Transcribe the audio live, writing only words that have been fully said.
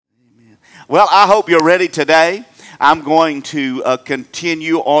Well, I hope you're ready today. I'm going to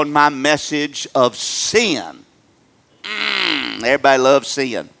continue on my message of sin. Everybody loves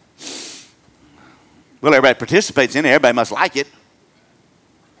sin. Well, everybody participates in it. Everybody must like it.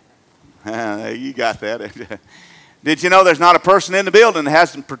 You got that. Did you know there's not a person in the building that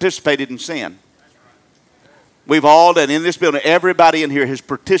hasn't participated in sin? We've all done. In this building, everybody in here has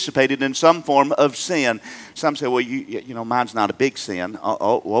participated in some form of sin. Some say, well, you know, mine's not a big sin.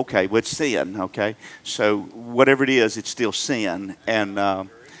 Oh, okay, well, it's sin, okay? So whatever it is, it's still sin. And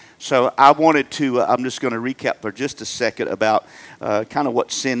so I wanted to, I'm just going to recap for just a second about kind of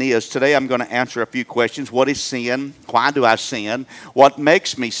what sin is. Today I'm going to answer a few questions. What is sin? Why do I sin? What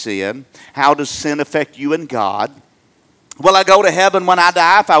makes me sin? How does sin affect you and God? Will I go to heaven when I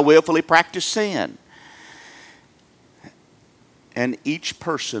die if I willfully practice sin? And each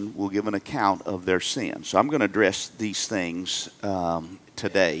person will give an account of their sin. So I'm going to address these things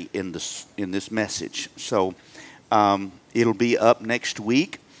today in this message. So it'll be up next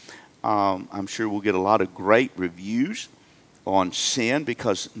week. I'm sure we'll get a lot of great reviews on sin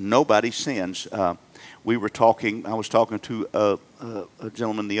because nobody sins. I was talking to a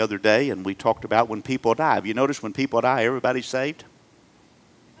gentleman the other day, and we talked about when people die. Have you noticed when people die, everybody's saved?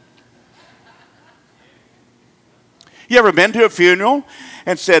 You ever been to a funeral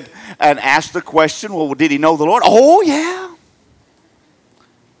and asked the question, well, did he know the Lord? Oh, yeah.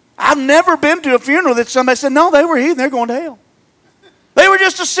 I've never been to a funeral that somebody said, no, they were heathen, they're going to hell. They were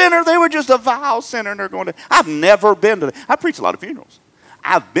just a sinner, they were just a vile sinner, and they're going to hell. I've never been to I preach a lot of funerals.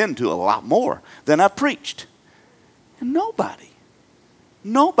 I've been to a lot more than I've preached. And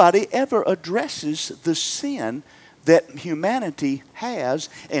nobody ever addresses the sin that humanity has,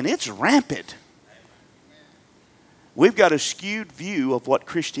 and it's rampant. We've got a skewed view of what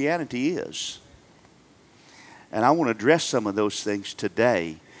Christianity is. And I want to address some of those things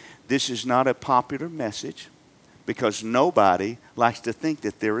today. This is not a popular message because nobody likes to think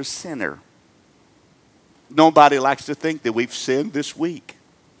that they're a sinner. Nobody likes to think that we've sinned this week.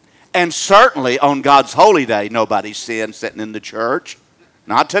 And certainly on God's holy day, nobody sins sitting in the church.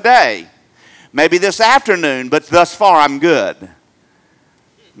 Not today. Maybe this afternoon, but thus far I'm good.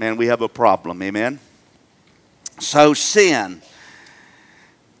 Man, we have a problem. Amen? So sin.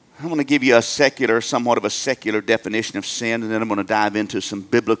 I'm going to give you somewhat of a secular definition of sin, and then I'm going to dive into some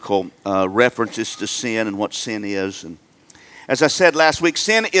biblical references to sin and what sin is. And as I said last week,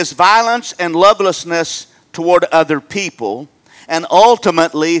 sin is violence and lovelessness toward other people, and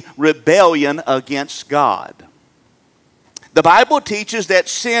ultimately rebellion against God. The Bible teaches that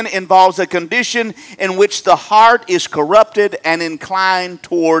sin involves a condition in which the heart is corrupted and inclined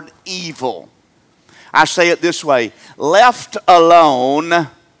toward evil. I say it this way, left alone,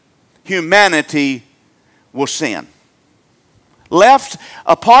 humanity will sin. Left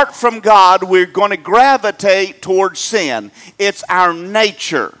apart from God, we're going to gravitate towards sin. It's our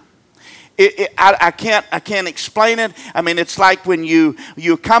nature. I can't explain it. I mean, it's like when you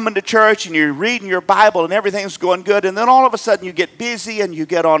come into church and you're reading your Bible and everything's going good, and then all of a sudden you get busy and you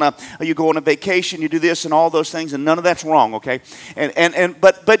go on a vacation, you do this and all those things, and none of that's wrong, okay?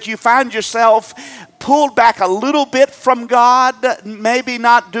 But you find yourself pulled back a little bit from God, maybe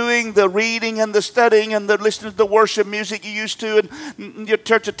not doing the reading and the studying and the listening to the worship music you used to, and your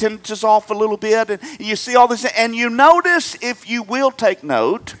church attendance is off a little bit, and you see all this, and you notice, if you will take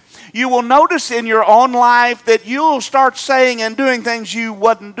note, you will notice in your own life that you'll start saying and doing things you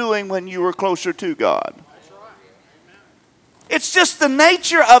wasn't doing when you were closer to God. It's just the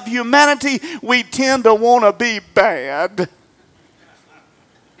nature of humanity. We tend to want to be bad,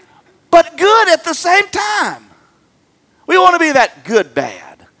 but good at the same time. We want to be that good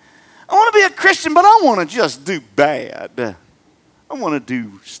bad. I want to be a Christian, but I want to just do bad. I want to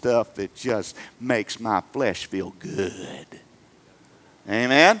do stuff that just makes my flesh feel good.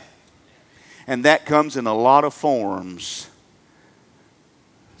 Amen? And that comes in a lot of forms.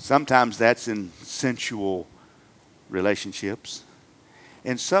 Sometimes that's in sensual relationships.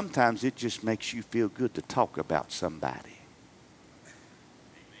 And sometimes it just makes you feel good to talk about somebody.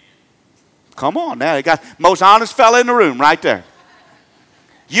 Come on now, you got most honest fella in the room right there.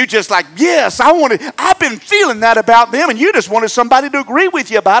 You just like, yes, I've been feeling that about them, and you just wanted somebody to agree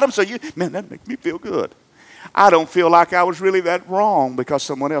with you about them, so man, that makes me feel good. I don't feel like I was really that wrong because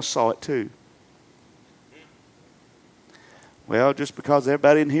someone else saw it too. Well, just because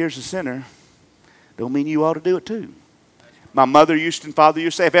everybody in here is a sinner, don't mean you ought to do it too. My mother and father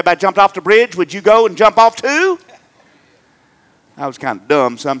used to say, if everybody jumped off the bridge, would you go and jump off too? I was kind of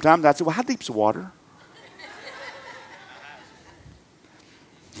dumb sometimes. I'd say, well, how deep's the water?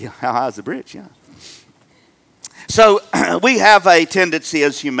 Yeah, how high is the bridge? Yeah. So we have a tendency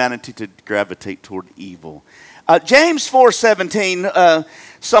as humanity to gravitate toward evil. James 4:17,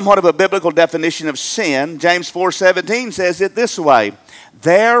 somewhat of a biblical definition of sin. James 4:17 says it this way: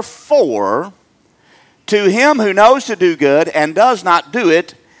 therefore, to him who knows to do good and does not do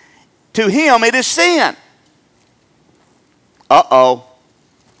it, to him it is sin. Uh-oh.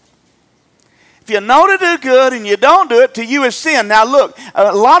 If you know to do good and you don't do it, to you is sin. Now look,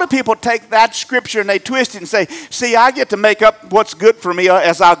 a lot of people take that scripture and they twist it and say, see, I get to make up what's good for me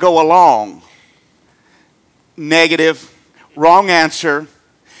as I go along. Negative. Wrong answer.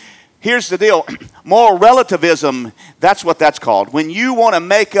 Here's the deal. Moral relativism, that's what that's called. When you want to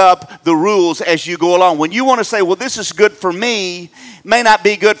make up the rules as you go along. When you want to say, well, this is good for me, may not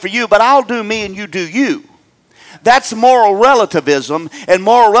be good for you, but I'll do me and you do you. That's moral relativism, and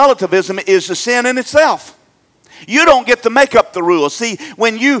moral relativism is a sin in itself. You don't get to make up the rules. See,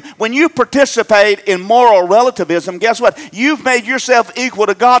 when you participate in moral relativism, guess what? You've made yourself equal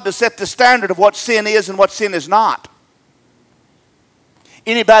to God to set the standard of what sin is and what sin is not.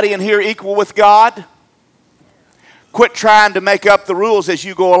 Anybody in here equal with God? Quit trying to make up the rules as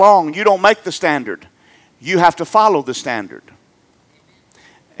you go along. You don't make the standard. You have to follow the standard.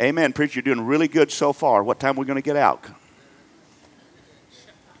 Amen, preacher, you're doing really good so far. What time are we going to get out?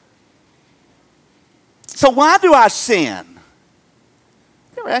 So why do I sin?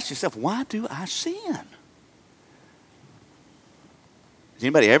 You ever ask yourself, why do I sin? Has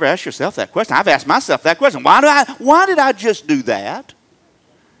anybody ever asked yourself that question? I've asked myself that question. Why did I just do that?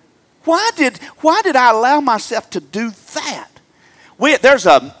 Why did I allow myself to do that? There's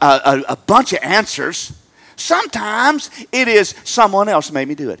a bunch of answers. Sometimes it is someone else made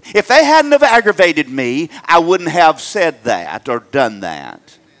me do it. If they hadn't have aggravated me, I wouldn't have said that or done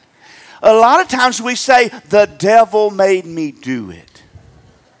that. A lot of times we say, the devil made me do it.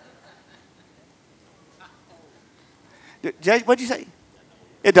 What'd you say?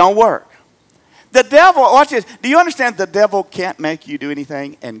 It don't work. The devil, watch this. Do you understand the devil can't make you do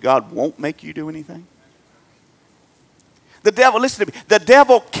anything and God won't make you do anything? The devil, listen to me. The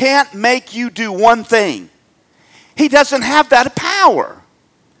devil can't make you do one thing. He doesn't have that power.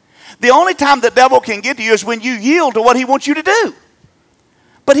 The only time the devil can get to you is when you yield to what he wants you to do.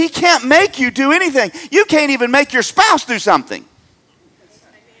 But he can't make you do anything. You can't even make your spouse do something.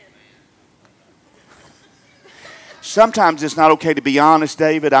 Sometimes it's not okay to be honest,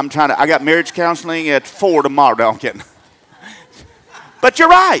 David. I got marriage counseling at 4 tomorrow. No, I'm kidding. But you're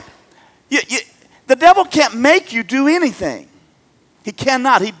right. The devil can't make you do anything. He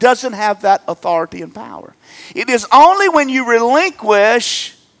cannot. He doesn't have that authority and power. It is only when you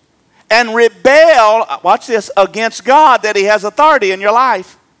relinquish and rebel, watch this, against God that he has authority in your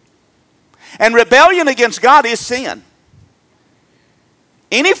life. And rebellion against God is sin.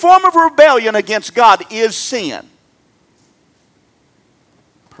 Any form of rebellion against God is sin.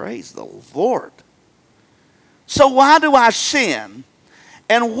 Praise the Lord. So why do I sin?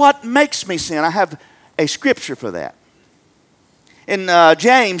 And what makes me sin? I have a scripture for that. In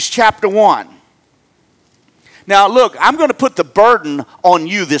James chapter 1. Now look, I'm going to put the burden on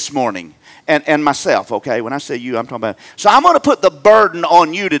you this morning. And myself, okay? When I say you, I'm talking about. So I'm going to put the burden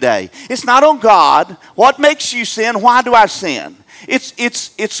on you today. It's not on God. What makes you sin? Why do I sin?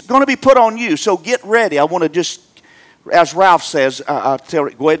 It's going to be put on you. So get ready. I want to just, as Ralph says,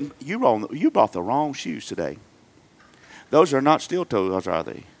 go ahead and you brought the wrong shoes today. Those are not steel toes, are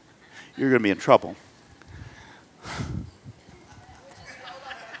they? You're going to be in trouble.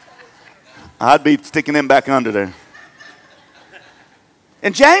 I'd be sticking them back under there.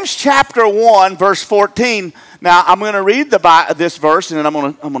 In James chapter 1, verse 14, now I'm going to read this verse and then I'm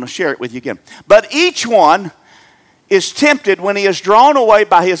going to share it with you again. But each one is tempted when he is drawn away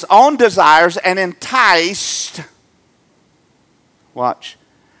by his own desires and enticed. Watch.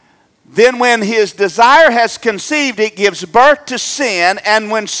 Then when his desire has conceived, it gives birth to sin. And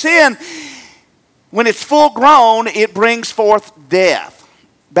when it's full grown, it brings forth death.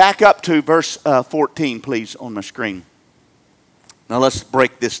 Back up to verse 14, please, on the screen. Now let's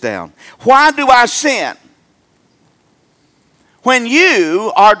break this down. Why do I sin? When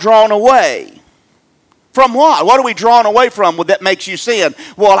you are drawn away. From what? What are we drawn away from that makes you sin?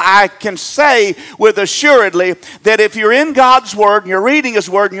 Well, I can say with assuredly that if you're in God's Word and you're reading His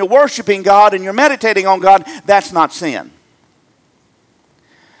Word and you're worshiping God and you're meditating on God, that's not sin.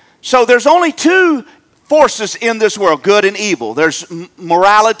 So there's only two forces in this world, good and evil. There's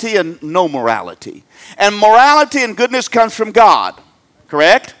morality and no morality. And morality and goodness comes from God,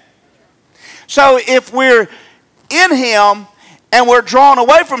 correct? So if we're in Him and we're drawn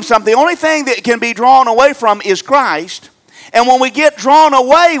away from something, the only thing that can be drawn away from is Christ. And when we get drawn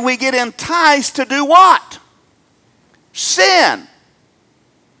away, we get enticed to do what? Sin.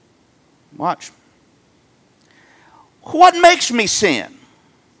 Watch. What makes me sin?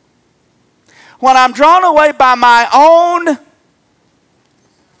 When I'm drawn away by my own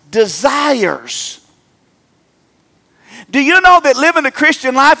desires. Do you know that living the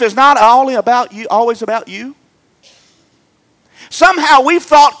Christian life is not only about you, always about you? Somehow we've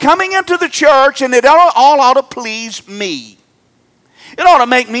thought coming into the church and it all ought to please me. It ought to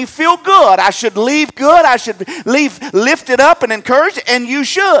make me feel good. I should leave good. I should leave lifted up and encouraged, and you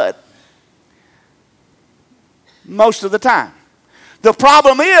should. Most of the time. The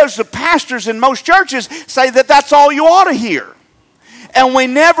problem is the pastors in most churches say that that's all you ought to hear. And we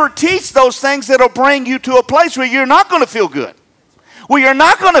never teach those things that will bring you to a place where you're not going to feel good. Where you're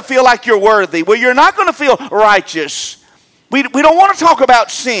not going to feel like you're worthy. Where you're not going to feel righteous. We don't want to talk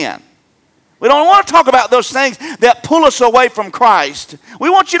about sin. We don't want to talk about those things that pull us away from Christ. We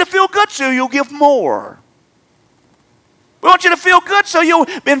want you to feel good so you'll give more. We want you to feel good so you'll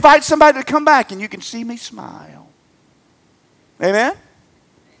invite somebody to come back and you can see me smile. Amen?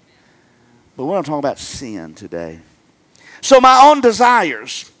 But we're not talking about sin today. So my own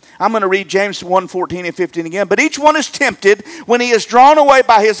desires. I'm going to read James 1:14 and 15 again. But each one is tempted when he is drawn away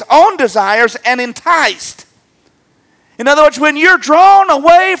by his own desires and enticed. In other words, when you're drawn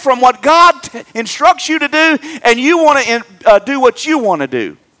away from what God instructs you to do and you want to do what you want to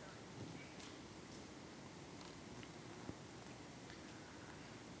do.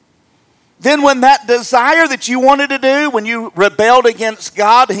 Then when that desire that you wanted to do, when you rebelled against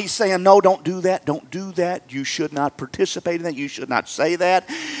God, he's saying, no, don't do that, don't do that. You should not participate in that. You should not say that.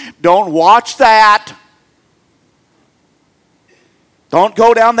 Don't watch that. Don't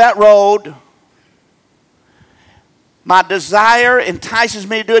go down that road. My desire entices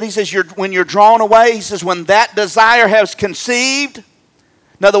me to do it. He says, when you're drawn away, he says, when that desire has conceived,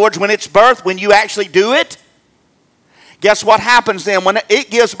 in other words, when it's birthed, when you actually do it, guess what happens then? When it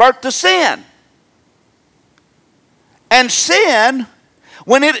gives birth to sin. And sin,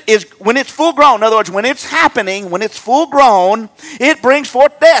 when it's full grown, in other words, when it's happening, when it's full grown, it brings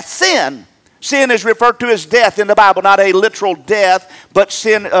forth death, sin. Sin is referred to as death in the Bible, not a literal death, but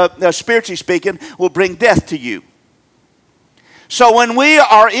sin, spiritually speaking, will bring death to you. So when we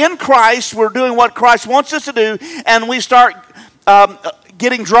are in Christ, we're doing what Christ wants us to do, and we start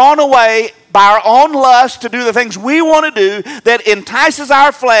getting drawn away by our own lust to do the things we want to do that entices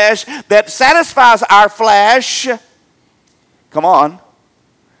our flesh, that satisfies our flesh. Come on.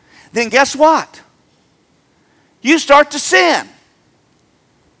 Then guess what? You start to sin.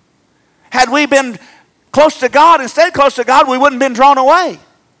 Had we been close to God and stayed close to God, we wouldn't have been drawn away.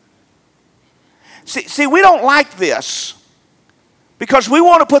 See, we don't like this because we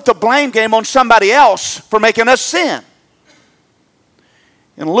want to put the blame game on somebody else for making us sin.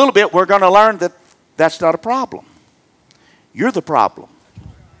 In a little bit, we're going to learn that that's not a problem. You're the problem.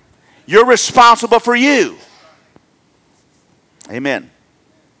 You're responsible for you. Amen.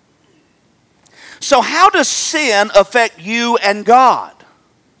 So how does sin affect you and God?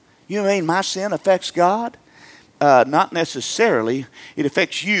 You mean my sin affects God? Not necessarily. It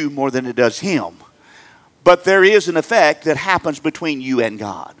affects you more than it does him. But there is an effect that happens between you and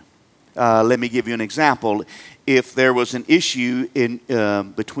God. Let me give you an example. If there was an issue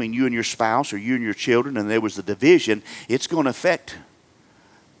between you and your spouse or you and your children and there was a division, it's going to affect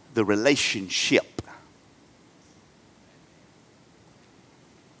the relationship.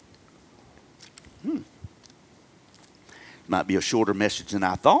 Might be a shorter message than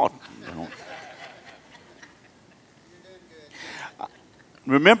I thought.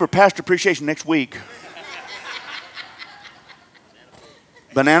 Remember Pastor Appreciation next week.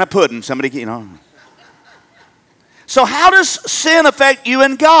 Banana pudding, somebody, So how does sin affect you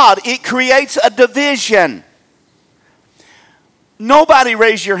and God? It creates a division. Nobody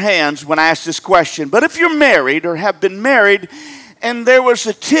raise your hands when I ask this question, but if you're married or have been married and there was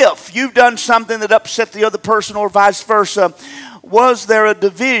a tiff, you've done something that upset the other person or vice versa, was there a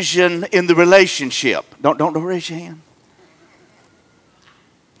division in the relationship? Don't raise your hand.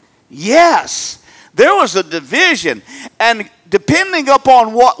 Yes, there was a division, and depending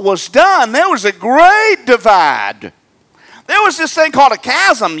upon what was done, there was a great divide. There was this thing called a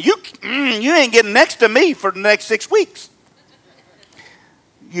chasm. You ain't getting next to me for the next 6 weeks.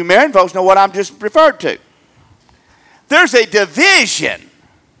 You married folks know what I'm just referred to. There's a division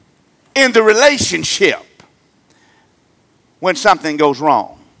in the relationship when something goes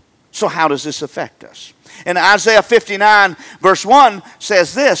wrong. So how does this affect us? And Isaiah 59 verse 1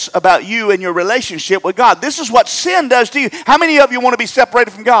 says this about you and your relationship with God. This is what sin does to you. How many of you want to be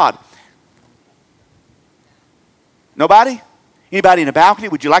separated from God? Nobody? Anybody in the balcony?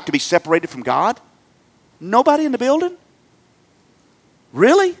 Would you like to be separated from God? Nobody in the building?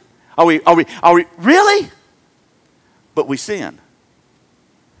 Really? Are we really? But we sin.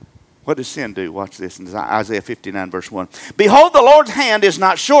 What does sin do? Watch this in Isaiah 59 verse 1. Behold, the Lord's hand is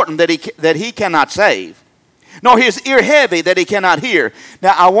not shortened that he cannot save, nor his ear heavy that he cannot hear.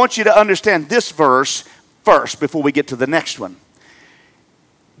 Now I want you to understand this verse first before we get to the next one.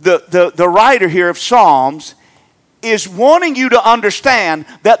 The writer here of Psalms is wanting you to understand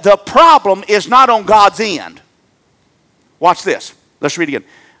that the problem is not on God's end. Watch this. Let's read again.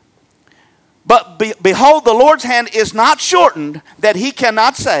 But behold, the Lord's hand is not shortened that he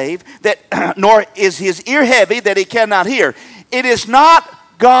cannot save, nor is his ear heavy that he cannot hear. It is not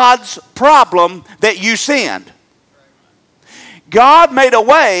God's problem that you sinned. God made a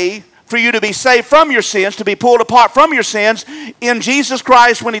way for you to be saved from your sins, to be pulled apart from your sins in Jesus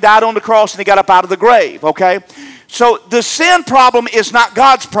Christ when he died on the cross and he got up out of the grave, okay? So the sin problem is not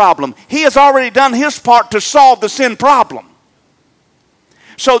God's problem. He has already done his part to solve the sin problem.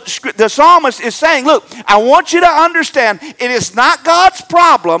 So the psalmist is saying, look, I want you to understand it is not God's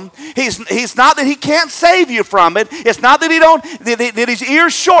problem. He's not that he can't save you from it. It's not that that his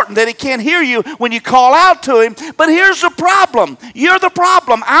ears shortened, that he can't hear you when you call out to him. But here's the problem. You're the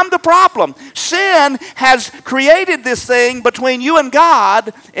problem. I'm the problem. Sin has created this thing between you and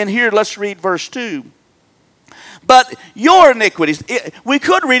God. And here, let's read verse 2. But your iniquities, we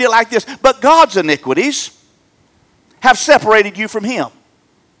could read it like this, but God's iniquities have separated you from him.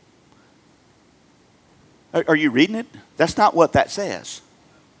 Are you reading it? That's not what that says.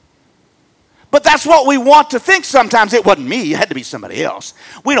 But that's what we want to think sometimes. It wasn't me. It had to be somebody else.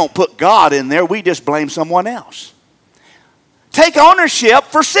 We don't put God in there. We just blame someone else. Take ownership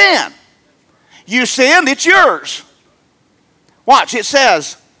for sin. You sinned, it's yours. Watch, it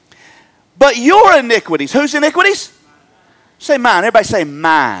says, but your iniquities. Whose iniquities? Say mine. Everybody say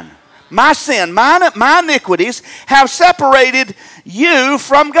mine. My sin, my iniquities have separated you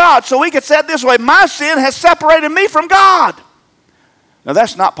from God. So we could say it this way, my sin has separated me from God. Now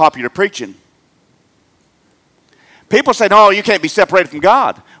that's not popular preaching. People say, no, you can't be separated from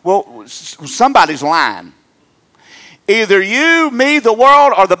God. Well, somebody's lying. Either you, me, the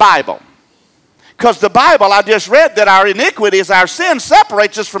world, or the Bible. Because the Bible, I just read that our iniquities, our sin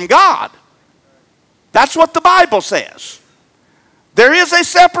separates us from God. That's what the Bible says. There is a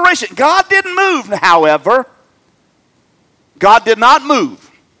separation. God didn't move, however. God did not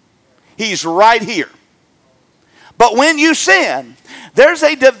move. He's right here. But when you sin, there's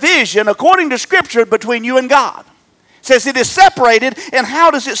a division, according to Scripture, between you and God. It says it is separated, and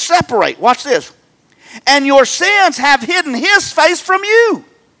how does it separate? Watch this. And your sins have hidden his face from you,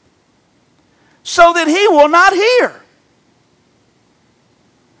 so that he will not hear.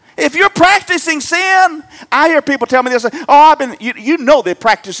 If you're practicing sin, I hear people tell me this, you know they're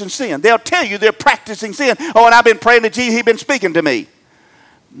practicing sin. They'll tell you they're practicing sin. Oh, and I've been praying to Jesus, he's been speaking to me.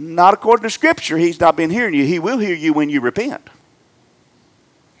 Not according to Scripture, he's not been hearing you. He will hear you when you repent.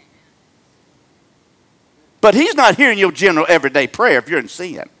 But he's not hearing your general everyday prayer if you're in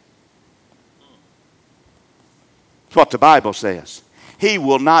sin. That's what the Bible says. He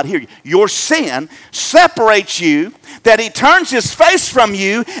will not hear you. Your sin separates you, that he turns his face from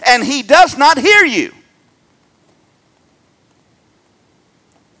you, and he does not hear you.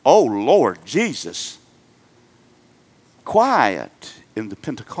 Oh, Lord Jesus. Quiet in the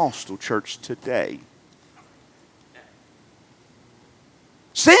Pentecostal church today.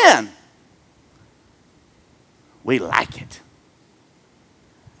 Sin. We like it.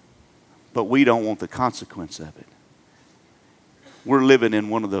 But we don't want the consequence of it. We're living in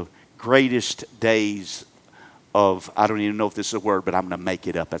one of the greatest days of, I don't even know if this is a word, but I'm going to make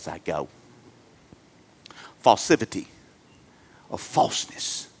it up as I go. Falsity, of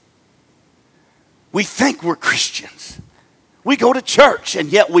falseness. We think we're Christians. We go to church,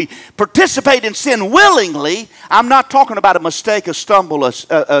 and yet we participate in sin willingly. I'm not talking about a mistake, a stumble,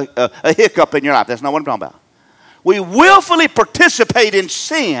 a hiccup in your life. That's not what I'm talking about. We willfully participate in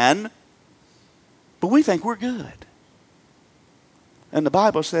sin, but we think we're good. And the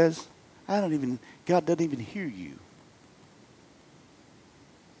Bible says, God doesn't even hear you.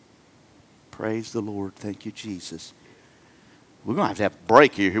 Praise the Lord. Thank you, Jesus. We're going to have a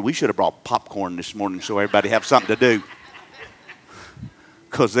break here. We should have brought popcorn this morning so everybody have something to do.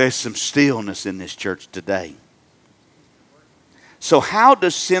 Because there's some stillness in this church today. So how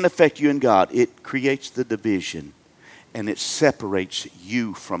does sin affect you and God? It creates the division, and it separates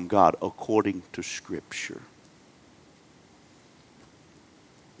you from God according to Scripture.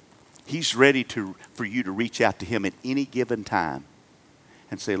 He's ready for you to reach out to him at any given time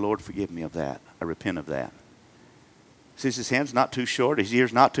and say, Lord, forgive me of that. I repent of that. Says his hand's not too short, his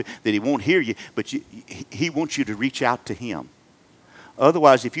ear's not too, that he won't hear you, but he wants you to reach out to him.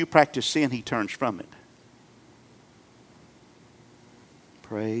 Otherwise, if you practice sin, he turns from it.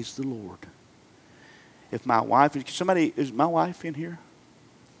 Praise the Lord. If my wife, is my wife in here?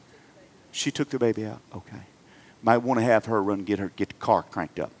 She took the baby out? Okay. Might want to have her run get the car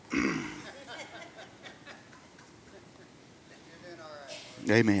cranked up.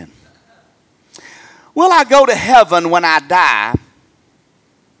 Amen. Will I go to heaven when I die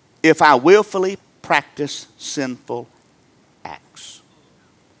if I willfully practice sinful acts?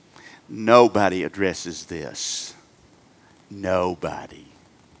 Nobody addresses this. Nobody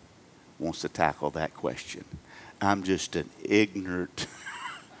wants to tackle that question. I'm just an ignorant,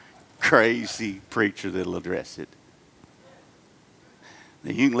 crazy preacher that'll address it.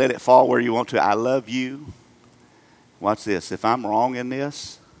 Now you can let it fall where you want to. I love you. Watch this. If I'm wrong in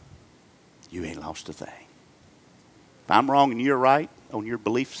this, you ain't lost a thing. If I'm wrong and you're right on your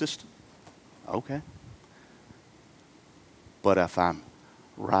belief system, okay. But if I'm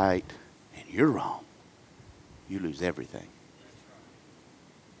right and you're wrong, you lose everything.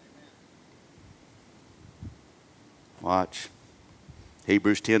 Watch.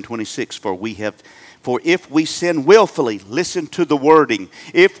 Hebrews 10:26. For if we sin willfully, listen to the wording.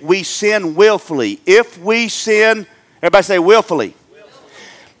 If we sin willfully, everybody say willfully.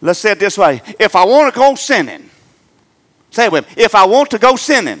 Let's say it this way. If I want to go sinning, say it with me. If I want to go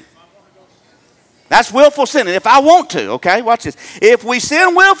sinning. That's willful sinning. If I want to, okay, watch this. If we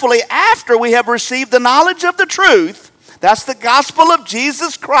sin willfully after we have received the knowledge of the truth, that's the gospel of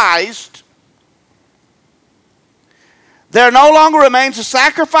Jesus Christ, there no longer remains a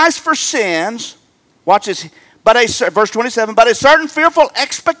sacrifice for sins. Watch this. Verse 27, but a certain fearful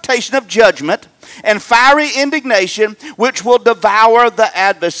expectation of judgment and fiery indignation which will devour the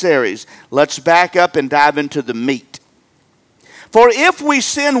adversaries. Let's back up and dive into the meat. For if we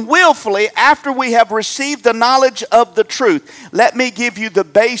sin willfully after we have received the knowledge of the truth, let me give you the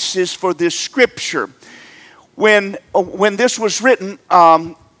basis for this scripture. When this was written,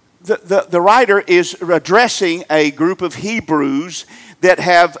 the writer is addressing a group of Hebrews that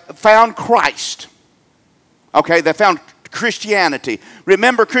have found Christ. Okay, they found Christianity.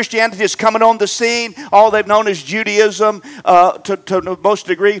 Remember, Christianity is coming on the scene. All they've known is Judaism to the most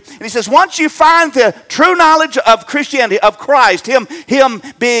degree. And he says, once you find the true knowledge of Christianity, of Christ, Him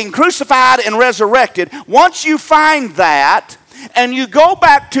being crucified and resurrected, once you find that, and you go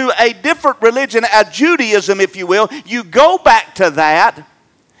back to a different religion, a Judaism, if you will, you go back to that,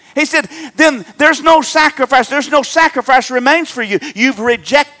 he said, then there's no sacrifice. There's no sacrifice remains for you. You've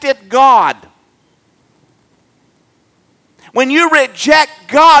rejected God. When you reject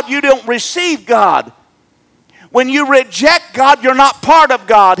God, you don't receive God. When you reject God, you're not part of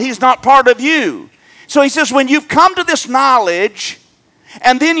God. He's not part of you. So he says, when you've come to this knowledge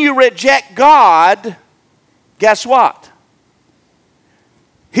and then you reject God, guess what?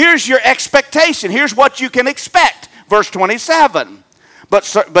 Here's your expectation. Here's what you can expect. Verse 27.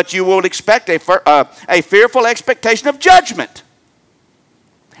 But you will expect a fearful expectation of judgment.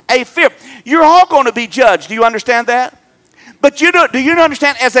 You're all going to be judged. Do you understand that? But do you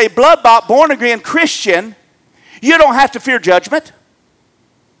understand, as a blood-bought, born-again Christian, you don't have to fear judgment.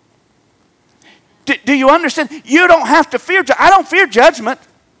 Do you understand? You don't have to fear judgment. I don't fear judgment.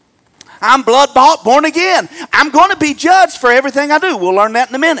 I'm blood-bought, born again. I'm going to be judged for everything I do. We'll learn that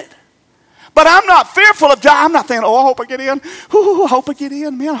in a minute. But I'm not fearful of judgment. I'm not thinking, I hope I get in. I hope I get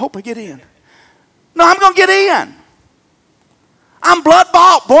in. Man, I hope I get in. No, I'm going to get in. I'm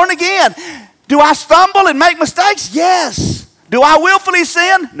blood-bought, born again. Do I stumble and make mistakes? Yes. Do I willfully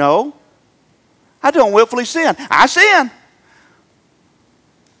sin? No. I don't willfully sin. I sin.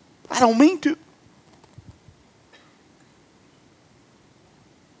 I don't mean to.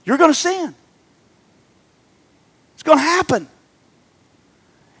 You're going to sin. It's going to happen.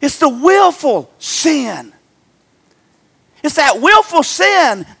 It's the willful sin. It's that willful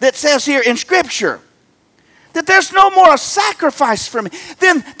sin that says here in Scripture that there's no more a sacrifice for me.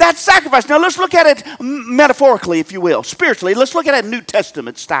 Then that sacrifice, now let's look at it metaphorically, if you will, spiritually. Let's look at it New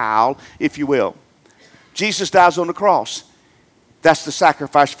Testament style, if you will. Jesus dies on the cross. That's the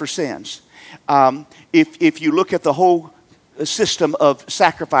sacrifice for sins. If you look at the whole system of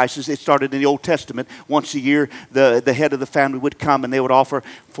sacrifices, it started in the Old Testament. Once a year, the head of the family would come and they would offer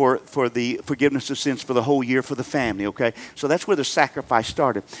for the forgiveness of sins for the whole year for the family, okay? So that's where the sacrifice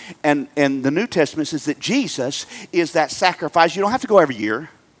started. And the New Testament says that Jesus is that sacrifice. You don't have to go every year,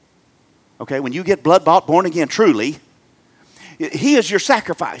 okay? When you get blood-bought, born again, truly, He is your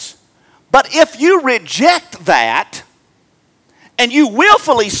sacrifice. But if you reject that and you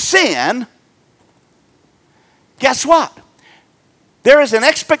willfully sin, guess what? There is an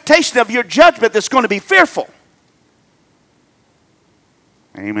expectation of your judgment that's going to be fearful.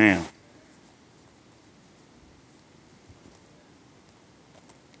 Amen.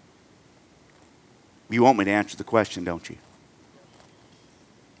 You want me to answer the question, don't you?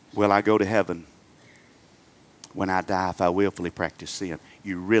 Will I go to heaven when I die if I willfully practice sin?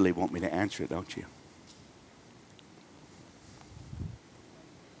 You really want me to answer it, don't you?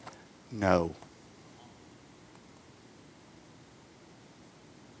 No.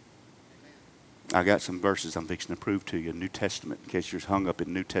 I got some verses I'm fixing to prove to you in New Testament in case you're hung up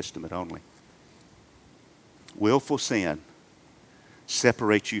in New Testament only. Willful sin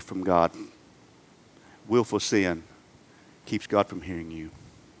separates you from God. Willful sin keeps God from hearing you.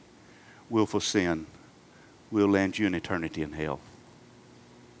 Willful sin will land you in eternity in hell.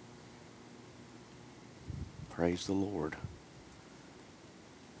 Praise the Lord.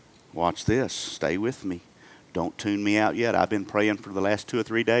 Watch this. Stay with me. Don't tune me out yet. I've been praying for the last 2 or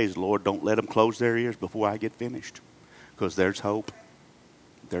 3 days. Lord, don't let them close their ears before I get finished. Because there's hope.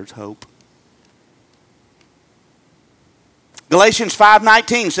 There's hope. Galatians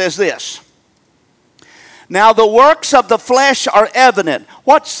 5:19 says this. Now the works of the flesh are evident.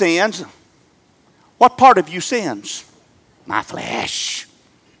 What sins? What part of you sins? My flesh.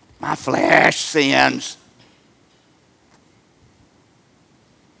 My flesh sins.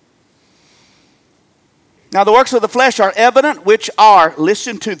 Now the works of the flesh are evident, which are,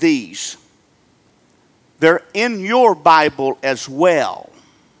 listen to these. They're in your Bible as well.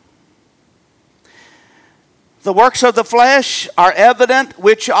 The works of the flesh are evident,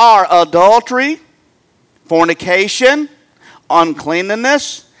 which are adultery, fornication,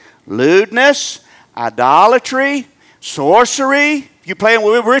 uncleanness, lewdness, idolatry, sorcery. You playing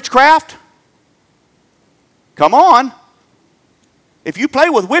with witchcraft? Come on. If you play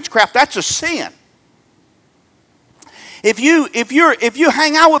with witchcraft, that's a sin. If you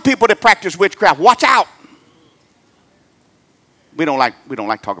hang out with people that practice witchcraft, watch out. We don't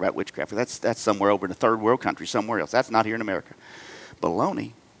like talking about witchcraft. That's somewhere over in a third world country, somewhere else. That's not here in America.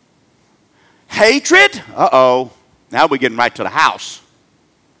 Baloney. Hatred. Uh-oh. Now we're getting right to the house.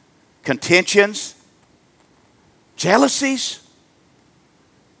 Contentions. Jealousies.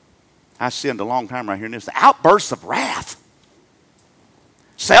 I sinned a long time right here in this. The outbursts of wrath.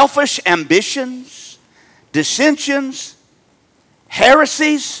 Selfish ambitions. Dissensions.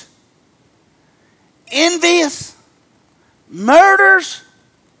 Heresies. Envious. Murders.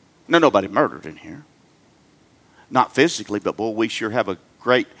 No, nobody murdered in here. Not physically, but boy, we sure have a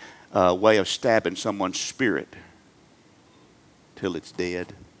great way of stabbing someone's spirit till it's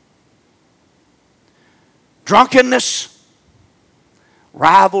dead. Drunkenness,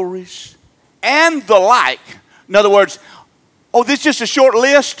 rivalries, and the like. In other words, oh, this is just a short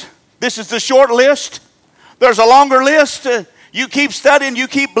list. This is the short list. There's a longer list. You keep studying, you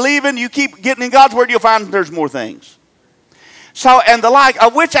keep believing, you keep getting in God's Word, you'll find there's more things. So, and the like,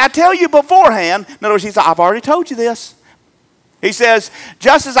 of which I tell you beforehand. In other words, he said, I've already told you this. He says,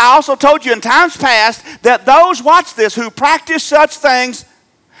 just as I also told you in times past, that those, watch this, who practice such things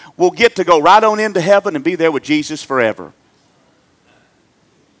will get to go right on into heaven and be there with Jesus forever.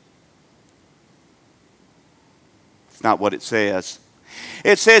 It's not what it says.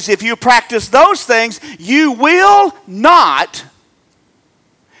 It says if you practice those things, you will not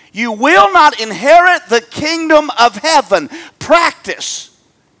inherit the kingdom of heaven. Practice.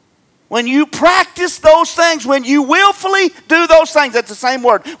 When you practice those things, when you willfully do those things, that's the same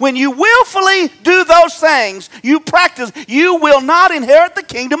word. When you willfully do those things, you practice, you will not inherit the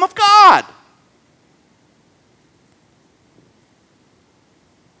kingdom of God.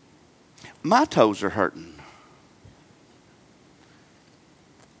 My toes are hurting.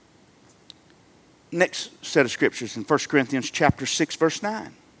 Next set of scriptures in 1 Corinthians chapter 6, verse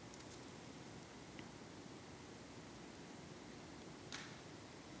 9.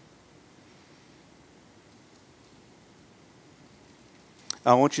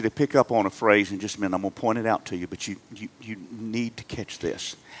 I want you to pick up on a phrase in just a minute. I'm going to point it out to you, but you need to catch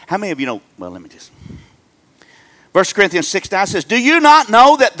this. How many of you know? Well, let me just. 1 Corinthians 6:9 says, "Do you not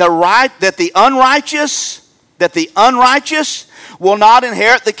know that the unrighteous will not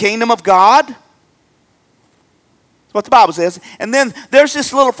inherit the kingdom of God?" That's what the Bible says. And then there's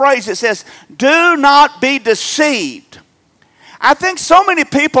this little phrase that says, "Do not be deceived." I think so many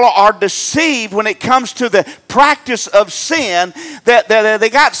people are deceived when it comes to the practice of sin that they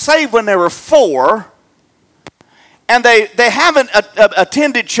got saved when they were 4 and they haven't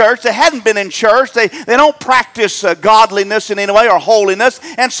attended church, they hadn't been in church, they don't practice godliness in any way or holiness,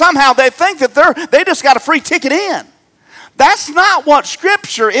 and somehow they think that they just got a free ticket in. That's not what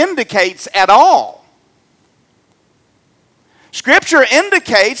Scripture indicates at all. Scripture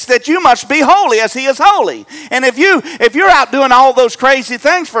indicates that you must be holy as he is holy. And if you're out doing all those crazy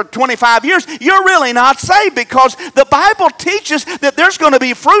things for 25 years, you're really not saved, because the Bible teaches that there's going to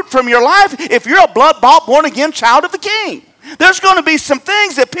be fruit from your life if you're a blood-bought, born-again child of the King. There's going to be some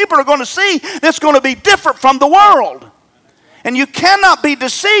things that people are going to see that's going to be different from the world. And you cannot be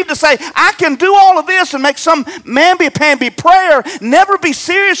deceived to say, I can do all of this and make some mamby-pamby prayer, never be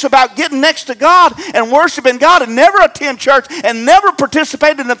serious about getting next to God and worshiping God, and never attend church and never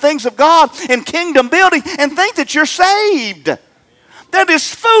participate in the things of God and kingdom building, and think that you're saved. That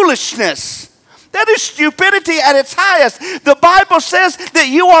is foolishness. That is stupidity at its highest. The Bible says that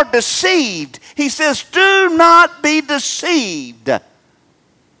you are deceived. He says, do not be deceived.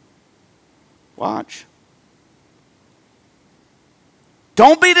 Watch.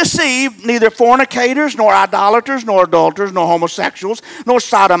 Don't be deceived, neither fornicators, nor idolaters, nor adulterers, nor homosexuals, nor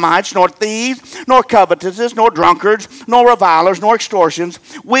sodomites, nor thieves, nor covetous, nor drunkards, nor revilers, nor extortions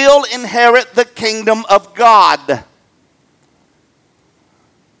will inherit the kingdom of God.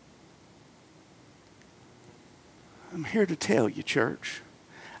 I'm here to tell you, church,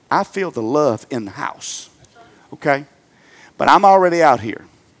 I feel the love in the house, okay? But I'm already out here.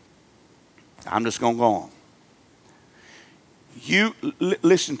 I'm just going to go on. You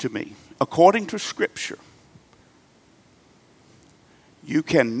listen to me. According to Scripture, you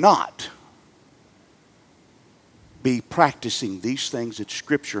cannot be practicing these things that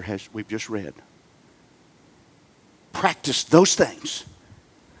Scripture we've just read. Practice those things.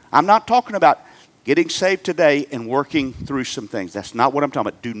 I'm not talking about getting saved today and working through some things. That's not what I'm talking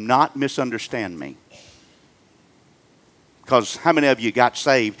about. Do not misunderstand me. Because how many of you got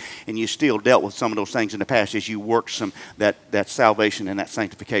saved and you still dealt with some of those things in the past as you worked some that salvation and that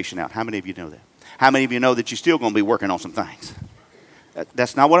sanctification out? How many of you know that? How many of you know that you're still going to be working on some things?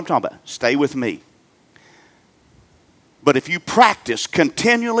 That's not what I'm talking about. Stay with me. But if you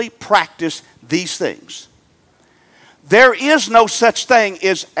continually practice these things, there is no such thing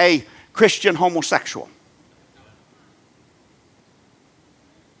as a Christian homosexual.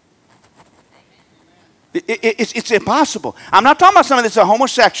 It's impossible. I'm not talking about somebody that's a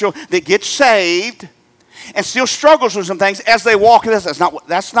homosexual that gets saved and still struggles with some things as they walk in this.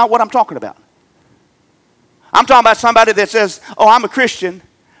 That's not what I'm talking about. I'm talking about somebody that says, oh, I'm a Christian.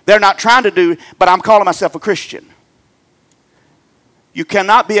 They're not trying to do, but I'm calling myself a Christian. You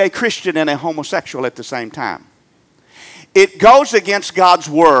cannot be a Christian and a homosexual at the same time. It goes against God's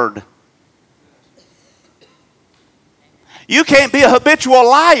word. You can't be a habitual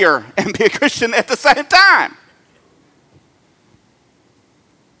liar and be a Christian at the same time.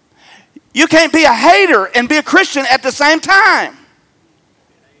 You can't be a hater and be a Christian at the same time.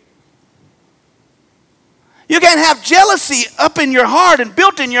 You can't have jealousy up in your heart and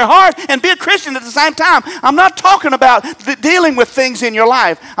built in your heart and be a Christian at the same time. I'm not talking about dealing with things in your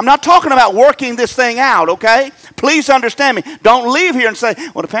life. I'm not talking about working this thing out, okay? Please understand me. Don't leave here and say,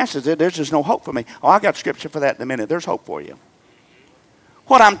 well, the pastor said there's just no hope for me. Oh, I got scripture for that in a minute. There's hope for you.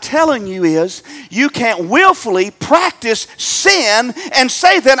 What I'm telling you is you can't willfully practice sin and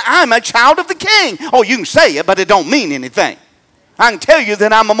say that I'm a child of the King. Oh, you can say it, but it don't mean anything. I can tell you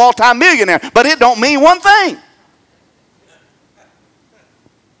that I'm a multimillionaire, but it don't mean one thing.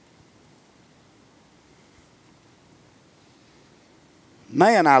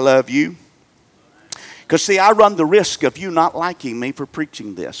 Man, I love you. Because see, I run the risk of you not liking me for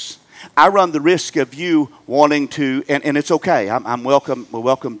preaching this. I run the risk of you wanting to, and it's okay. We'll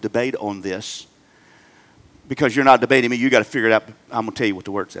welcome debate on this. Because you're not debating me, you got to figure it out. I'm going to tell you what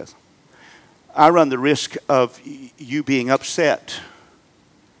the word says. I run the risk of you being upset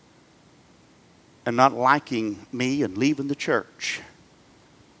and not liking me and leaving the church.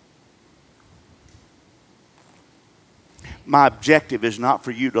 My objective is not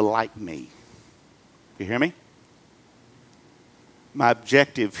for you to like me. You hear me? My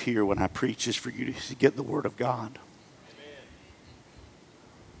objective here when I preach is for you to get the Word of God.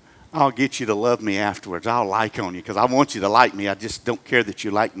 I'll get you to love me afterwards. I'll like on you because I want you to like me. I just don't care that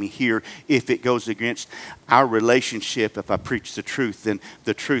you like me here. If it goes against our relationship, if I preach the truth, then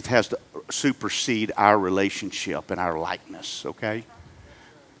the truth has to supersede our relationship and our likeness, okay?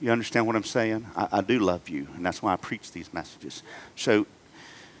 You understand what I'm saying? I do love you, and that's why I preach these messages. So,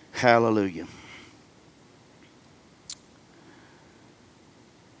 hallelujah.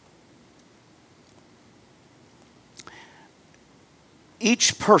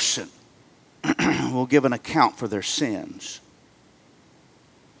 Each person will give an account for their sins.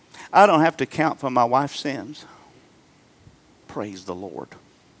 I don't have to account for my wife's sins. Praise the Lord.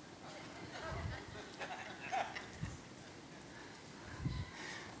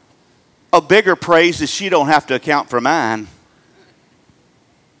 A bigger praise is she don't have to account for mine.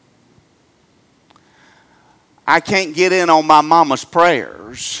 I can't get in on my mama's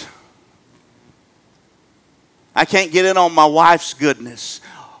prayers. I can't get in on my wife's goodness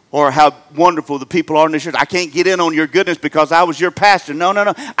or how wonderful the people are in this church. I can't get in on your goodness because I was your pastor. No.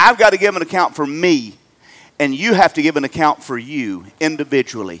 I've got to give an account for me. And you have to give an account for you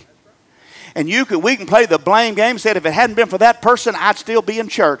individually. And we can play the blame game. Said if it hadn't been for that person, I'd still be in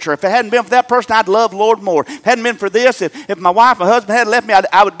church. Or if it hadn't been for that person, I'd love the Lord more. If it hadn't been for this, if my wife or husband had left me,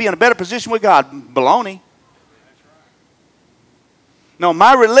 I would be in a better position with God. Baloney. No,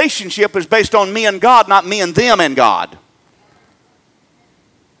 my relationship is based on me and God, not me and them and God.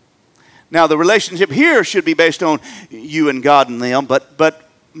 Now, the relationship here should be based on you and God and them, but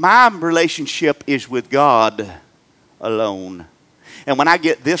my relationship is with God alone. And when I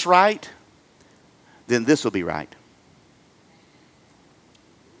get this right, then this will be right.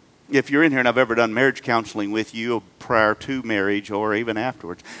 If you're in here and I've ever done marriage counseling with you prior to marriage or even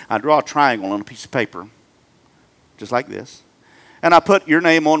afterwards, I draw a triangle on a piece of paper, just like this. And I put your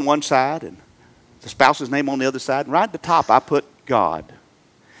name on one side and the spouse's name on the other side. And right at the top, I put God.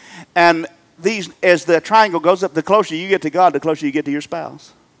 And as the triangle goes up, the closer you get to God, the closer you get to your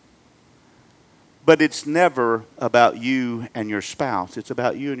spouse. But it's never about you and your spouse. It's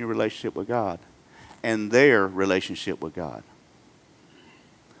about you and your relationship with God and their relationship with God.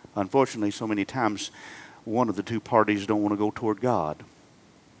 Unfortunately, so many times, one of the two parties don't want to go toward God.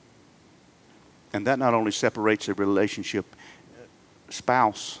 And that not only separates the relationship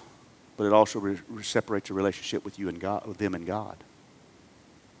spouse, but it also separates the relationship with you and God, with them and God.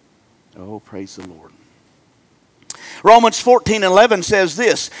 Oh, praise the Lord. Romans 14:11 says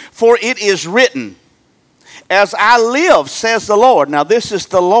this, "For it is written, as I live, says the Lord." Now this is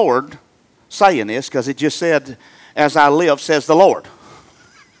the Lord saying this because it just said, as I live, says the Lord.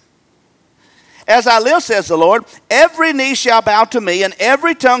 As I live, says the Lord, every knee shall bow to me and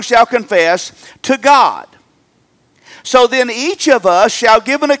every tongue shall confess to God. So then each of us shall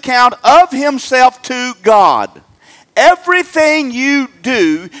give an account of himself to God. Everything you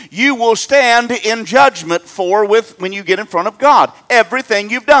do, you will stand in judgment for when you get in front of God. Everything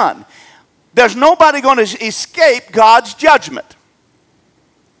you've done. There's nobody going to escape God's judgment.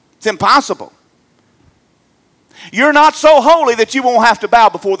 It's impossible. You're not so holy that you won't have to bow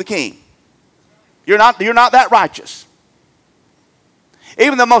before the king. You're not that righteous.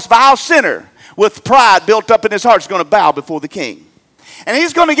 Even the most vile sinner with pride built up in his heart is going to bow before the king. And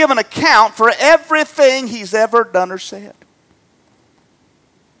he's going to give an account for everything he's ever done or said.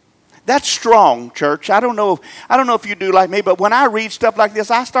 That's strong, church. I don't know if you do like me, but when I read stuff like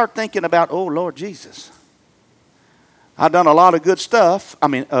this, I start thinking about, oh, Lord Jesus. I've done a lot of good stuff,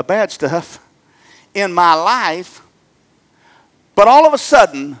 bad stuff in my life. But all of a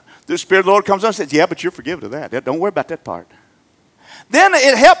sudden, the Spirit of the Lord comes up and says, yeah, but you're forgiven of that. Don't worry about that part. Then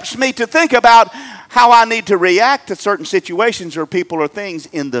it helps me to think about how I need to react to certain situations or people or things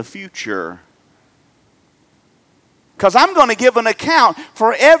in the future. Because I'm going to give an account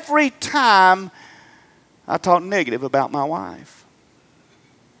for every time I talk negative about my wife.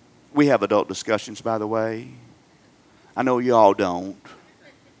 We have adult discussions, by the way. I know you all don't.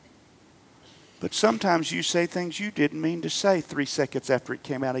 But sometimes you say things you didn't mean to say 3 seconds after it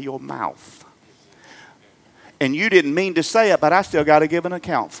came out of your mouth. And you didn't mean to say it, but I still got to give an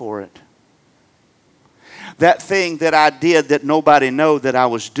account for it. That thing that I did that nobody know that I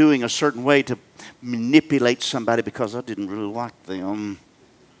was doing a certain way to manipulate somebody because I didn't really like them.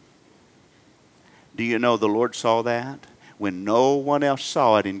 Do you know the Lord saw that? When no one else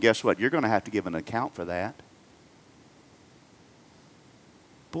saw it, and guess what? You're going to have to give an account for that.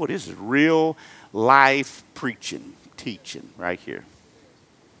 Boy, this is real life preaching, teaching right here.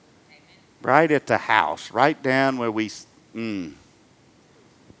 Right at the house, right down where we...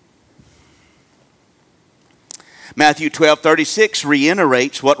 Matthew 12:36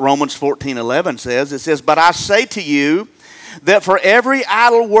 reiterates what Romans 14:11 says. It says, "But I say to you that for every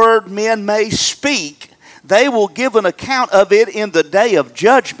idle word men may speak, they will give an account of it in the day of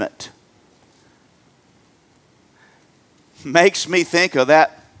judgment." Makes me think of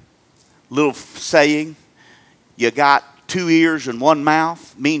that little saying, you got 2 ears and 1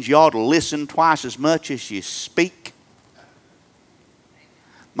 mouth, means you ought to listen twice as much as you speak.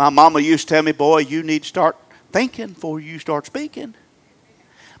 My mama used to tell me, boy, you need to start thinking before you start speaking.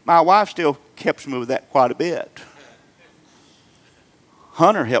 My wife still helps me with that quite a bit.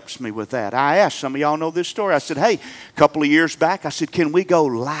 Hunter helps me with that. I asked, some of y'all know this story. I said, hey, a couple of years back, I said, can we go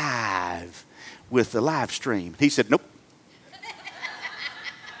live with the live stream? He said, nope.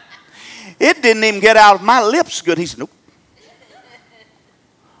 It didn't even get out of my lips good. He said, nope.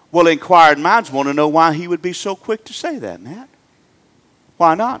 Well, inquired minds want to know why he would be so quick to say that, Matt.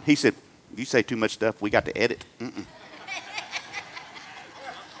 Why not? He said, You say too much stuff, we got to edit. Mm-mm.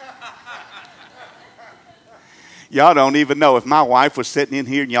 Y'all don't even know. If my wife was sitting in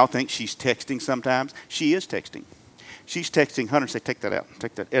here and y'all think she's texting sometimes, she is texting. She's texting Hunter and say, take that out,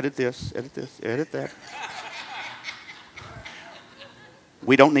 take that, edit this, edit that.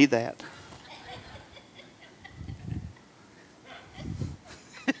 We don't need that.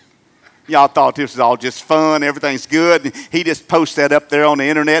 Y'all thought this was all just fun, everything's good. He just posts that up there on the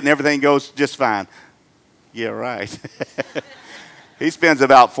internet and everything goes just fine. Yeah, right. He spends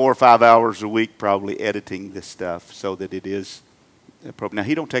about 4 or 5 hours a week probably editing this stuff so that it is appropriate. Now,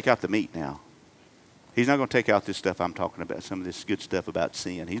 he don't take out the meat now. He's not going to take out this stuff I'm talking about, some of this good stuff about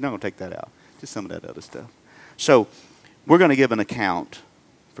sin. He's not going to take that out, just some of that other stuff. So we're going to give an account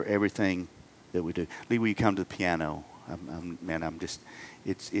for everything that we do. Lee, will you come to the piano?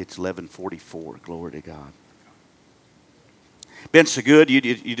 It's 11:44. Glory to God. Been so good,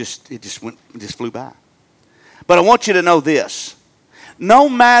 it just flew by. But I want you to know this. No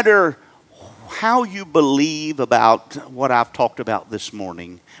matter how you believe about what I've talked about this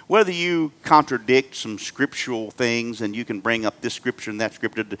morning, whether you contradict some scriptural things and you can bring up this scripture and that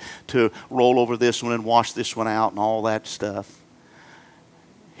scripture to roll over this one and wash this one out and all that stuff,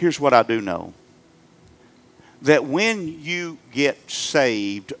 here's what I do know. That when you get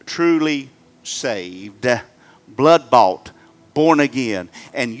saved, truly saved, blood-bought, born again,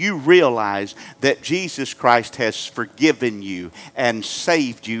 and you realize that Jesus Christ has forgiven you and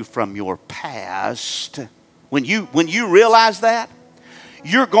saved you from your past, when you realize that,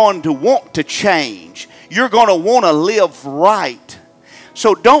 you're going to want to change. You're going to want to live right.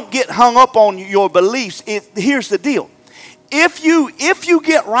 So don't get hung up on your beliefs. Here's the deal. If you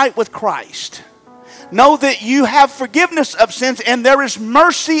get right with Christ, know that you have forgiveness of sins and there is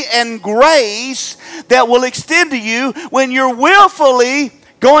mercy and grace that will extend to you when you're willfully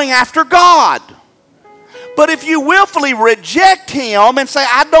going after God. But if you willfully reject Him and say,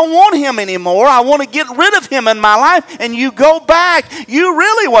 I don't want Him anymore, I want to get rid of Him in my life, and you go back, you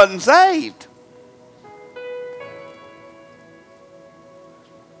really wasn't saved.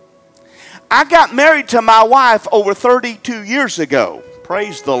 I got married to my wife over 32 years ago.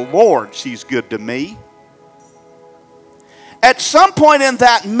 Praise the Lord, she's good to me. At some point in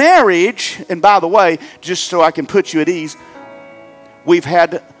that marriage, and by the way, just so I can put you at ease, we've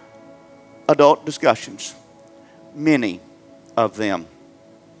had adult discussions, many of them.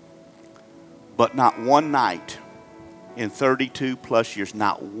 But not one night in 32 plus years,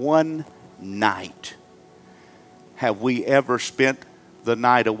 not one night have we ever spent the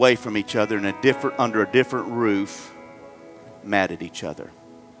night away from each other under a different roof, mad at each other.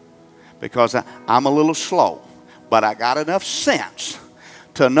 Because I'm a little slow, but I got enough sense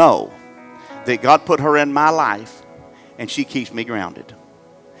to know that God put her in my life and she keeps me grounded.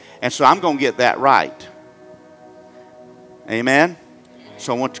 And so I'm going to get that right. Amen?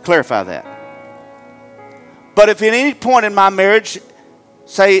 So I want to clarify that. But if at any point in my marriage,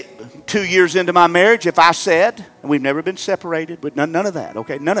 say 2 years into my marriage, if I said, and we've never been separated, but none of that,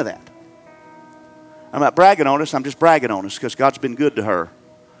 okay? None of that. I'm not bragging on us. I'm just bragging on us because God's been good to her.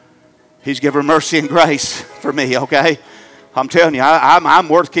 He's given her mercy and grace for me, okay? I'm telling you, I'm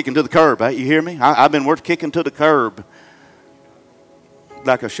worth kicking to the curb. You hear me? I've been worth kicking to the curb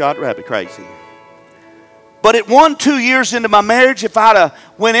like a shot rabbit crazy. But at 2 years into my marriage, if I'd have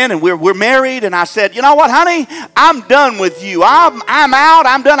went in and we're married and I said, you know what, honey, I'm done with you. I'm out.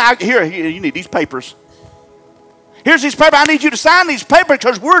 I'm done. Here, you need these papers. Here's these papers. I need you to sign these papers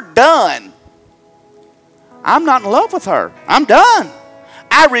because we're done. I'm not in love with her. I'm done.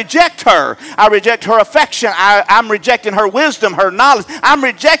 I reject her. I reject her affection. I'm rejecting her wisdom, her knowledge. I'm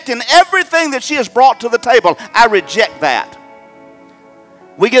rejecting everything that she has brought to the table. I reject that.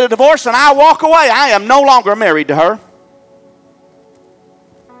 We get a divorce and I walk away. I am no longer married to her.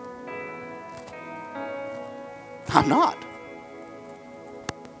 I'm not.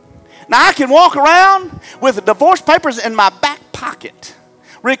 Now I can walk around with the divorce papers in my back pocket,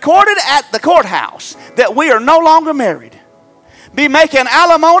 recorded at the courthouse that we are no longer married. Be making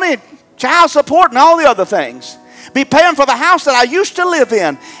alimony, child support, and all the other things. Be paying for the house that I used to live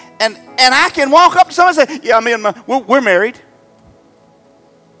in. And I can walk up to someone and say, yeah, we're married.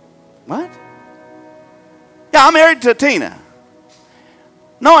 What? Yeah, I'm married to Tina.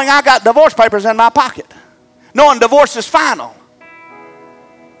 Knowing I got divorce papers in my pocket. Knowing divorce is final.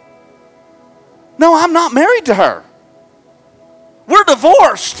 No, I'm not married to her. We're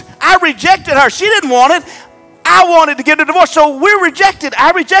divorced. I rejected her. She didn't want it. I wanted to get a divorce, so we're rejected.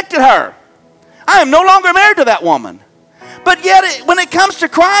 I rejected her. I am no longer married to that woman. But yet, when it comes to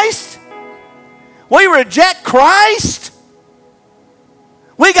Christ, we reject Christ.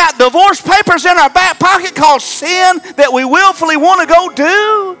 We got divorce papers in our back pocket called sin that we willfully want to go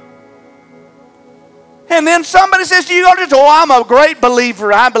do. And then somebody says to you, oh, I'm a great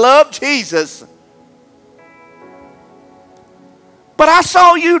believer. I love Jesus. But I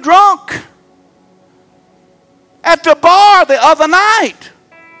saw you drunk at the bar the other night.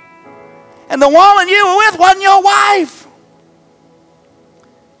 And the woman you were with wasn't your wife.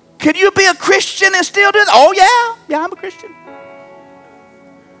 Could you be a Christian and still do that? Oh, yeah. Yeah, I'm a Christian.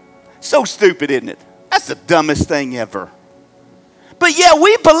 So stupid, isn't it? That's the dumbest thing ever. But yeah,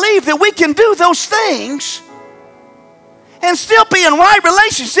 we believe that we can do those things and still be in right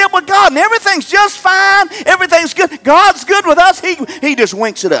relationship with God. And everything's just fine. Everything's good. God's good with us. He just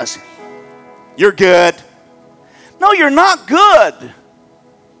winks at us. You're good. No, you're not good.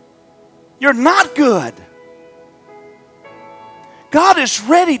 You're not good. God is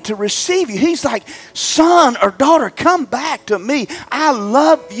ready to receive you. He's like, son or daughter, come back to me. I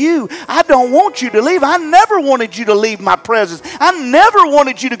love you. I don't want you to leave. I never wanted you to leave my presence. I never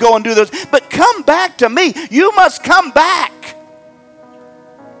wanted you to go and do this. But come back to me. You must come back.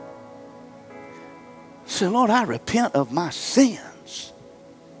 Say, Lord, I repent of my sins.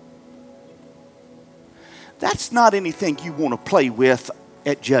 That's not anything you want to play with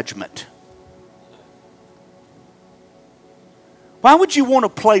at judgment. Why would you want to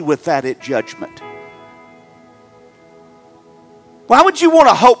play with that at judgment? Why would you want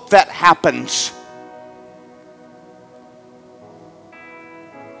to hope that happens?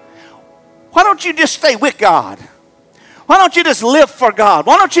 Why don't you just stay with God? Why don't you just live for God?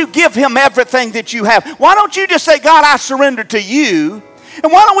 Why don't you give Him everything that you have? Why don't you just say, God, I surrender to you?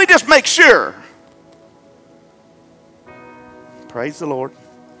 And why don't we just make sure? Praise the Lord.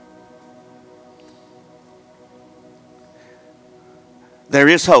 There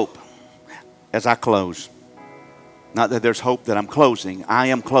is hope as I close. Not that there's hope that I'm closing. I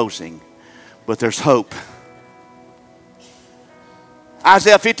am closing. But there's hope.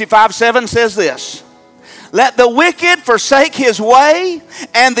 Isaiah 55:7 says this. Let the wicked forsake his way,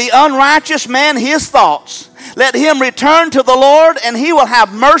 and the unrighteous man his thoughts. Let him return to the Lord, and He will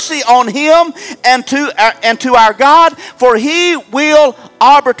have mercy on him and to our God, for He will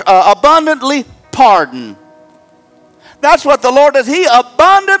abundantly pardon. That's what the Lord does. He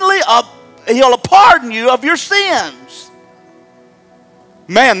abundantly, He'll pardon you of your sins.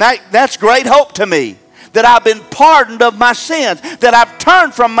 Man, that's great hope to me. That I've been pardoned of my sins. That I've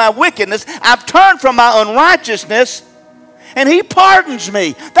turned from my wickedness. I've turned from my unrighteousness. And He pardons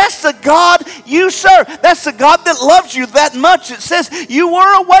me. That's the God you serve. That's the God that loves you that much. It says you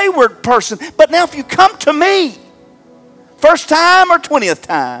were a wayward person. But now if you come to me, first time or 20th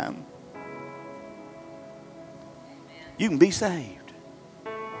time, you can be saved.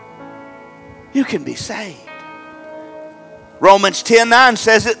 You can be saved. Romans 10:9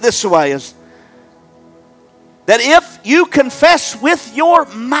 says it this way, is that if you confess with your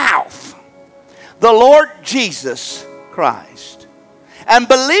mouth the Lord Jesus Christ and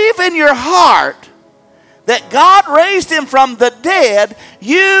believe in your heart that God raised Him from the dead,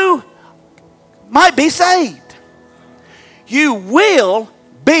 you might be saved. You will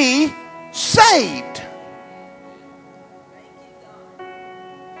be saved.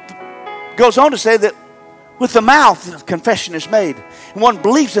 Goes on to say that with the mouth confession is made, and one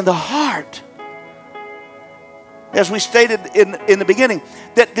believes in the heart, as we stated in the beginning,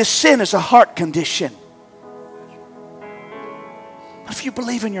 that this sin is a heart condition. But if you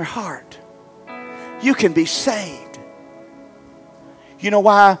believe in your heart, you can be saved. You know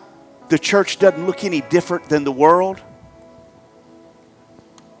why the church doesn't look any different than the world?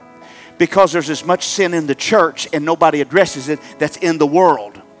 Because there's as much sin in the church and nobody addresses it that's in the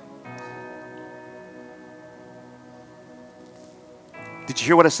world. Did you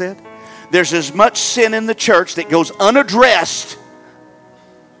hear what I said? There's as much sin in the church that goes unaddressed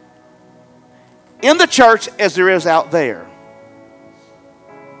in the church as there is out there.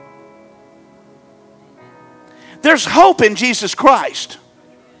 There's hope in Jesus Christ.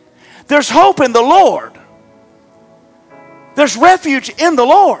 There's hope in the Lord. There's refuge in the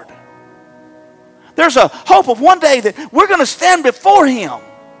Lord. There's a hope of one day that we're going to stand before Him.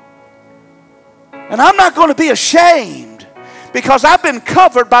 And I'm not going to be ashamed. Because I've been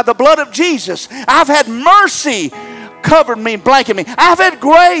covered by the blood of Jesus. I've had mercy covered me and blanket me. I've had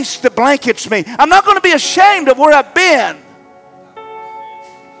grace that blankets me. I'm not going to be ashamed of where I've been.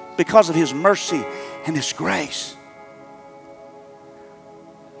 Because of His mercy and His grace.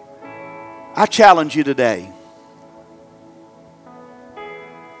 I challenge you today.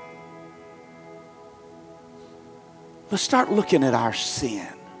 Let's start looking at our sin.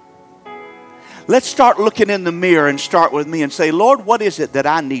 Let's start looking in the mirror and start with me and say, Lord, what is it that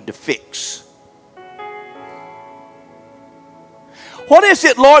I need to fix? What is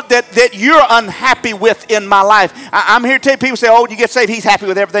it, Lord, that you're unhappy with in my life? I'm here to tell you, people say, oh, you get saved, he's happy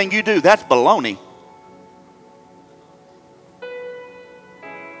with everything you do. That's baloney.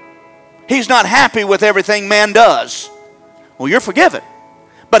 He's not happy with everything man does. Well, you're forgiven,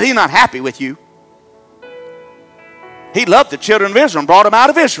 but he's not happy with you. He loved the children of Israel and brought them out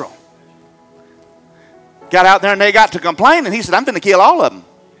of Israel. Got out there and they got to complain, and he said, I'm going to kill all of them.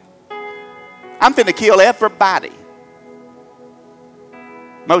 I'm going to kill everybody.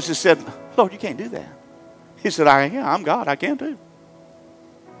 Moses said, Lord, you can't do that. He said, I'm God. I can too.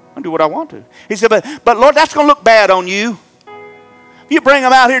 I'll do what I want to. He said, but Lord, that's going to look bad on you. If you bring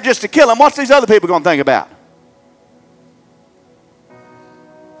them out here just to kill them, what's these other people going to think about?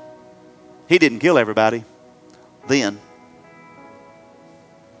 He didn't kill everybody then.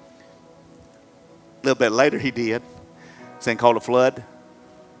 A little bit later he did. This thing called a flood.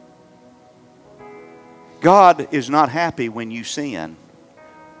 God is not happy when you sin.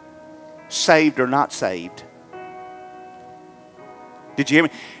 Saved or not saved. Did you hear me?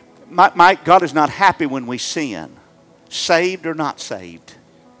 Mike, God is not happy when we sin. Saved or not saved.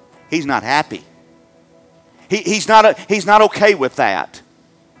 He's not happy. He's not okay with that.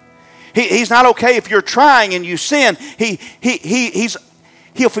 He's not okay if you're trying and you sin.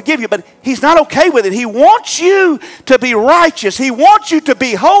 He'll forgive you, but he's not okay with it. He wants you to be righteous. He wants you to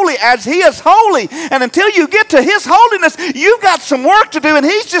be holy as he is holy. And until you get to his holiness, you've got some work to do, and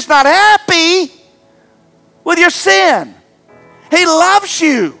he's just not happy with your sin. He loves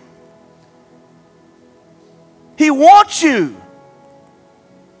you. He wants you.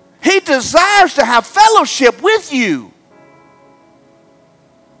 He desires to have fellowship with you.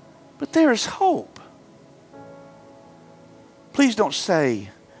 But there is hope. Please don't say,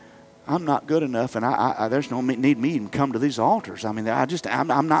 I'm not good enough and there's no need me to come to these altars. I mean,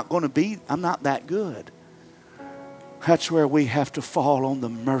 I'm not going to be, I'm not that good. That's where we have to fall on the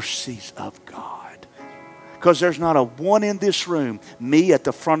mercies of God. Because there's not a one in this room, me at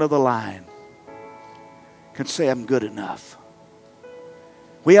the front of the line, can say I'm good enough.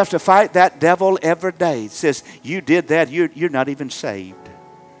 We have to fight that devil every day. It says, you did that, you're not even saved.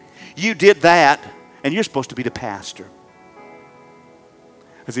 You did that, and you're supposed to be the pastor.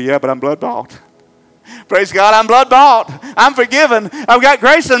 I said, yeah, but I'm blood bought. Praise God, I'm blood bought. I'm forgiven. I've got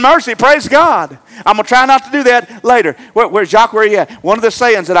grace and mercy. Praise God. I'm going to try not to do that later. Where's Jacques? Where are you at? One of the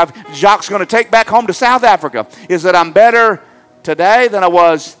sayings that Jacques going to take back home to South Africa is that I'm better today than I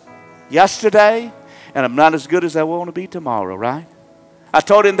was yesterday, and I'm not as good as I want to be tomorrow, right? I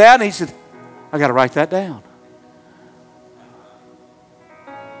told him that, and he said, I got to write that down.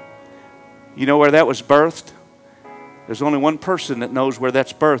 You know where that was birthed? There's only one person that knows where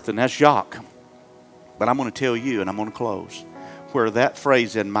that's birthed, and that's Jacques. But I'm going to tell you, and I'm going to close, where that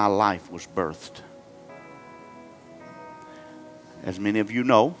phrase in my life was birthed. As many of you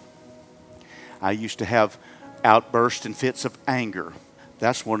know, I used to have outbursts and fits of anger.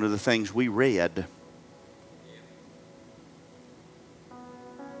 That's one of the things we read.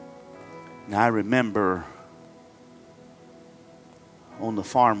 And I remember on the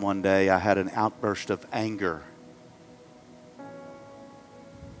farm one day, I had an outburst of anger.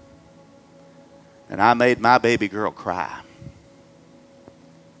 And I made my baby girl cry.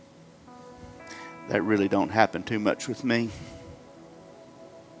 That really don't happen too much with me.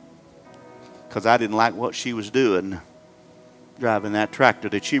 Because I didn't like what she was doing, driving that tractor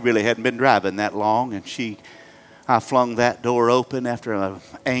that she really hadn't been driving that long. And I flung that door open after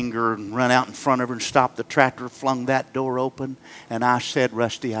anger and run out in front of her and stopped the tractor, flung that door open. And I said,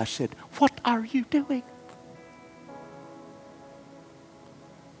 Rusty, I said, what are you doing?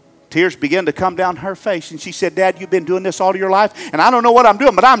 Tears began to come down her face, and she said, Dad, you've been doing this all your life, and I don't know what I'm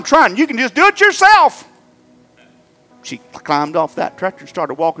doing, but I'm trying. You can just do it yourself. She climbed off that tractor,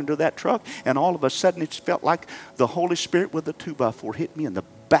 started walking to that truck, and all of a sudden it felt like the Holy Spirit with a 2x4 hit me in the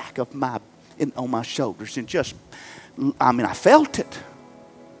back of on my shoulders, and I felt it.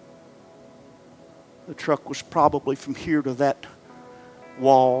 The truck was probably from here to that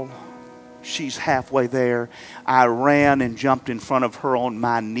wall. She's halfway there. I ran and jumped in front of her on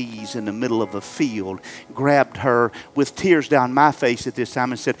my knees in the middle of a field, grabbed her with tears down my face at this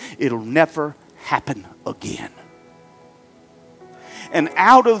time and said, it'll never happen again. And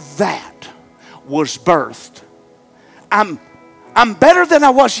out of that was birthed, I'm better than I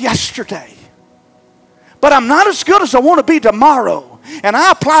was yesterday, but I'm not as good as I want to be tomorrow. And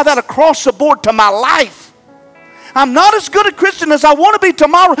I apply that across the board to my life. I'm not as good a Christian as I want to be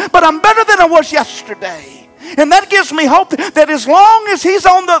tomorrow, but I'm better than I was yesterday. And that gives me hope that as long as He's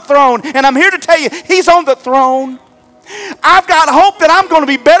on the throne, and I'm here to tell you, He's on the throne, I've got hope that I'm going to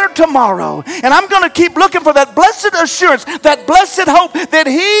be better tomorrow. And I'm going to keep looking for that blessed assurance, that blessed hope that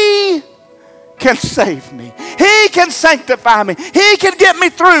He can save me. He can sanctify me. He can get me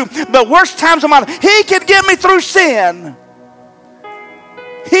through the worst times of my life. He can get me through sin.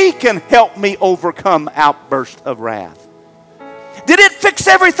 He can help me overcome outbursts of wrath. Did it fix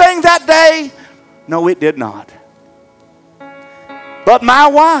everything that day? No, it did not. But my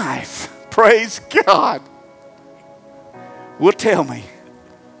wife, praise God, will tell me,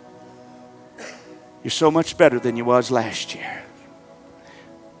 you're so much better than you was last year.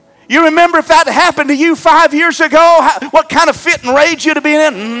 You remember if that happened to you 5 years ago, what kind of fit and rage you'd have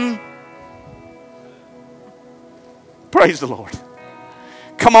been in? Praise the Lord.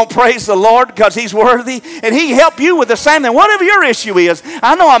 Come on, praise the Lord, because He's worthy. And He can help you with the same thing. Whatever your issue is.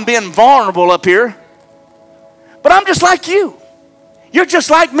 I know I'm being vulnerable up here. But I'm just like you. You're just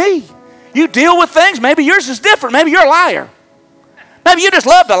like me. You deal with things. Maybe yours is different. Maybe you're a liar. Maybe you just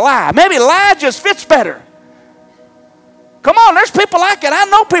love to lie. Maybe lie just fits better. Come on, there's people like that. I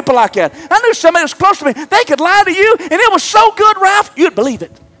know people like that. I knew somebody that was close to me. They could lie to you, and it was so good, Ralph, you'd believe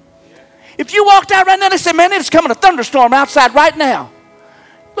it. If you walked out right now and they said, man, it's coming a thunderstorm outside right now.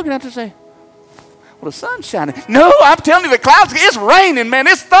 Looking at it and say, well, the sun's shining. No, I'm telling you, the clouds, it's raining, man.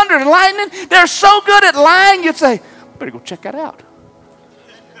 It's thunder and lightning. They're so good at lying, you'd say, better go check that out.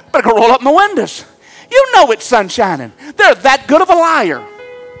 Better go roll up my windows. You know it's sun shining. They're that good of a liar.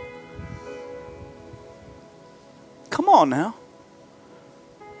 Come on now.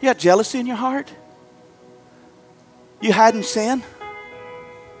 You got jealousy in your heart? You hiding sin?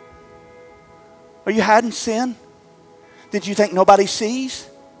 Are you hiding sin? Did you think nobody sees?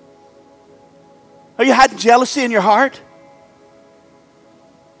 Are you hiding jealousy in your heart?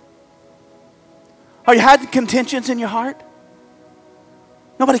 Are you hiding contentions in your heart?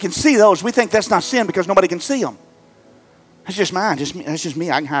 Nobody can see those. We think that's not sin because nobody can see them. That's just mine. That's just me.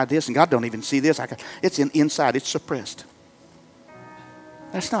 I can hide this, and God don't even see this. It's inside. It's suppressed.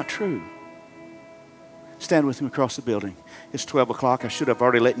 That's not true. Stand with me across the building. It's 12 o'clock. I should have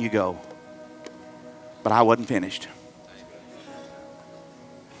already let you go. But I wasn't finished.